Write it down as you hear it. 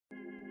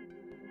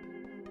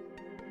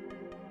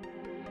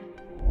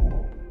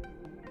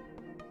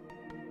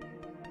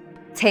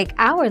Take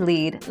our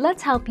lead,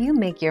 let's help you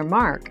make your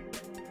mark.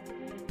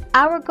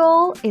 Our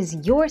goal is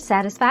your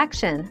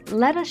satisfaction.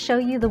 Let us show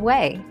you the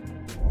way.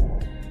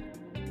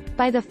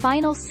 By the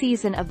final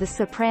season of The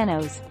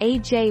Sopranos,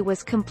 AJ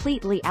was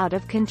completely out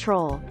of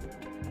control.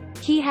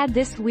 He had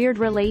this weird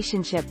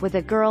relationship with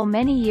a girl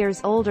many years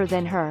older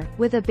than her,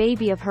 with a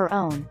baby of her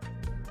own.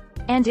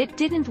 And it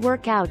didn't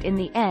work out in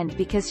the end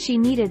because she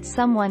needed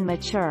someone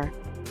mature.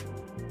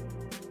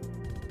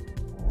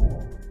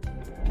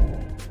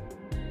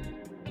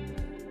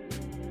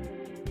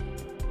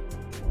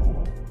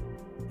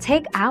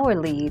 Take our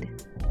lead.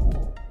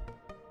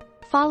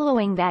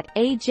 Following that,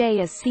 AJ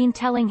is seen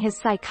telling his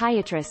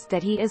psychiatrist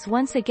that he is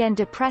once again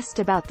depressed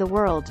about the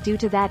world due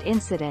to that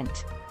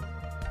incident.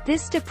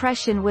 This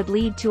depression would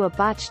lead to a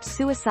botched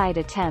suicide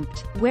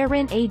attempt,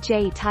 wherein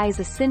AJ ties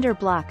a cinder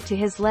block to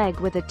his leg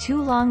with a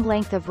too long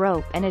length of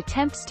rope and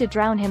attempts to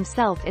drown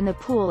himself in the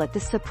pool at the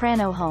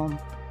Soprano home.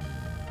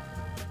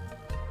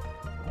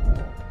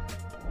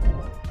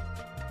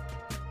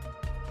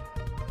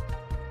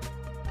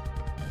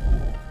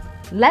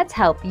 Let's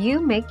help you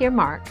make your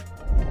mark.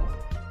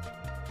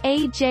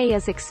 AJ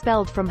is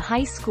expelled from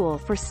high school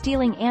for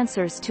stealing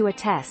answers to a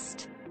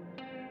test.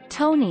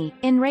 Tony,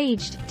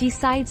 enraged,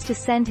 decides to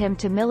send him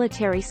to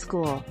military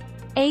school.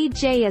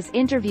 AJ is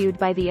interviewed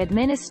by the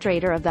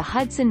administrator of the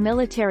Hudson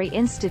Military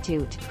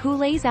Institute, who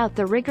lays out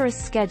the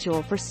rigorous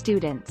schedule for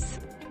students.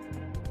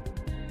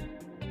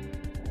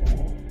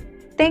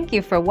 Thank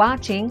you for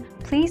watching.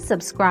 Please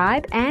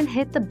subscribe and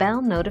hit the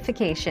bell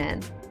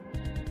notification.